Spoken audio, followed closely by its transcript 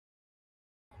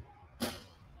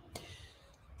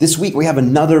This week, we have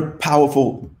another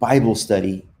powerful Bible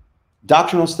study,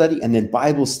 doctrinal study, and then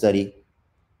Bible study.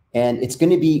 And it's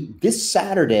going to be this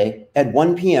Saturday at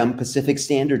 1 p.m. Pacific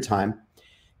Standard Time.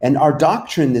 And our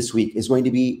doctrine this week is going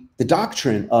to be the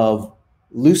doctrine of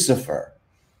Lucifer.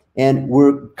 And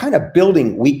we're kind of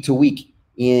building week to week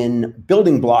in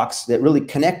building blocks that really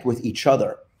connect with each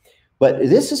other. But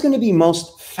this is going to be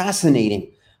most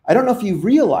fascinating. I don't know if you've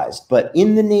realized, but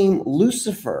in the name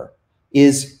Lucifer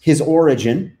is his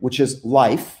origin, which is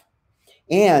life,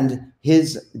 and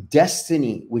his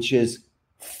destiny, which is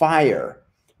fire.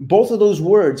 Both of those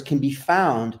words can be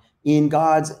found in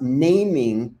God's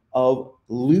naming of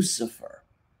Lucifer.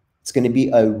 It's going to be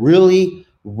a really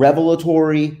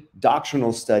revelatory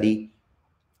doctrinal study,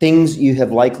 things you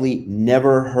have likely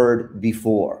never heard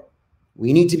before.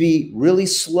 We need to be really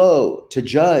slow to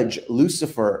judge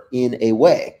Lucifer in a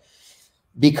way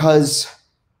because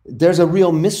there's a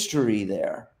real mystery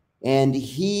there. And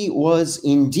he was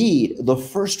indeed the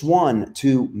first one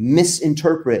to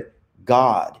misinterpret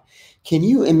God. Can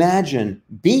you imagine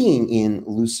being in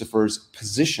Lucifer's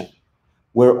position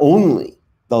where only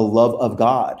the love of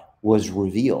God was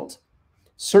revealed?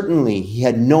 Certainly, he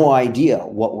had no idea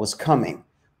what was coming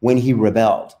when he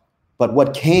rebelled. But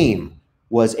what came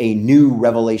was a new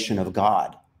revelation of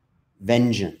God,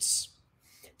 vengeance.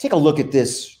 Take a look at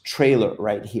this trailer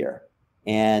right here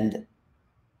and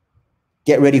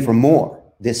get ready for more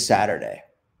this Saturday.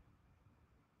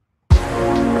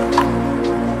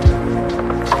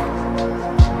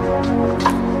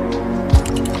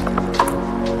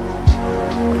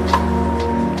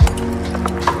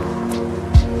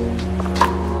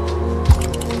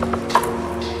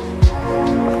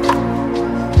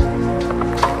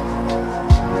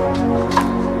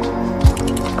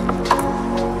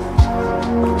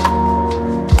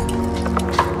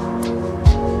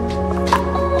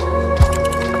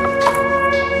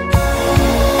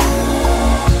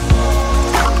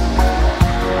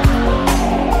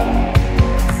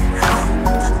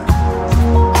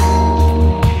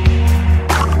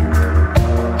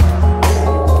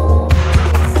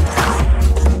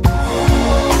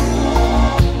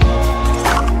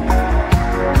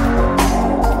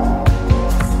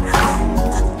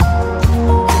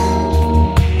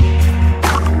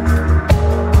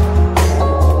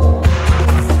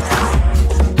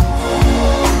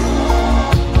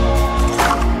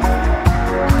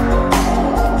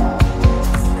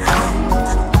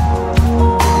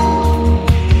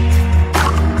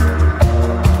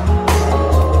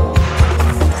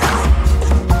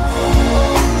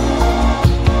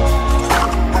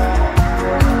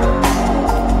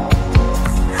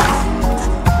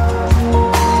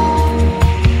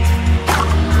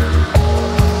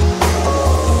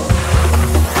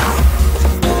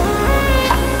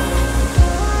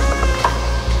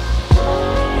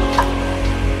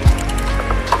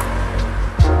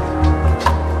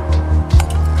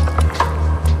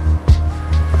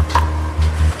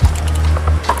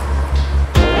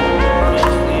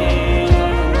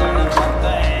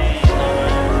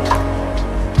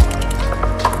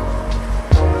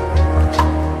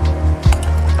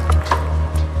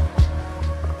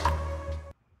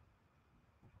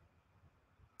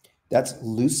 That's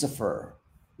Lucifer.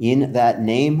 In that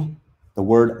name, the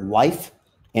word life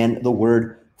and the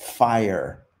word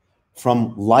fire.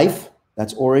 From life,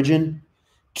 that's origin,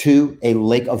 to a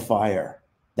lake of fire.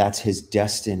 That's his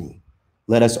destiny.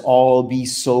 Let us all be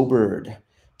sobered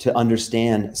to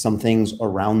understand some things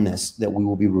around this that we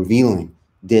will be revealing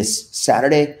this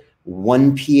Saturday,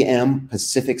 1 p.m.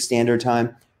 Pacific Standard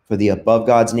Time for the Above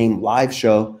God's Name live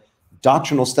show,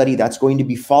 doctrinal study. That's going to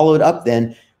be followed up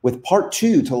then with part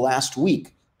 2 to last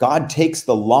week. God takes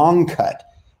the long cut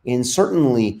in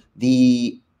certainly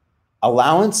the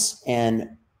allowance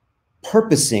and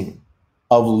purposing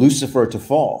of Lucifer to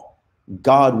fall.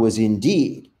 God was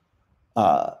indeed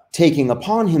taking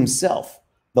upon himself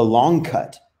the long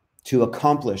cut to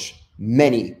accomplish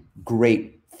many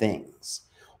great things.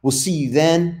 We'll see you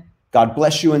then. God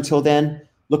bless you until then.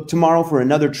 Look tomorrow for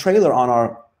another trailer on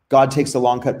our God Takes the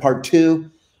Long Cut Part 2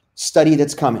 study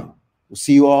that's coming. We'll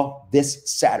see you all this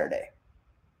Saturday.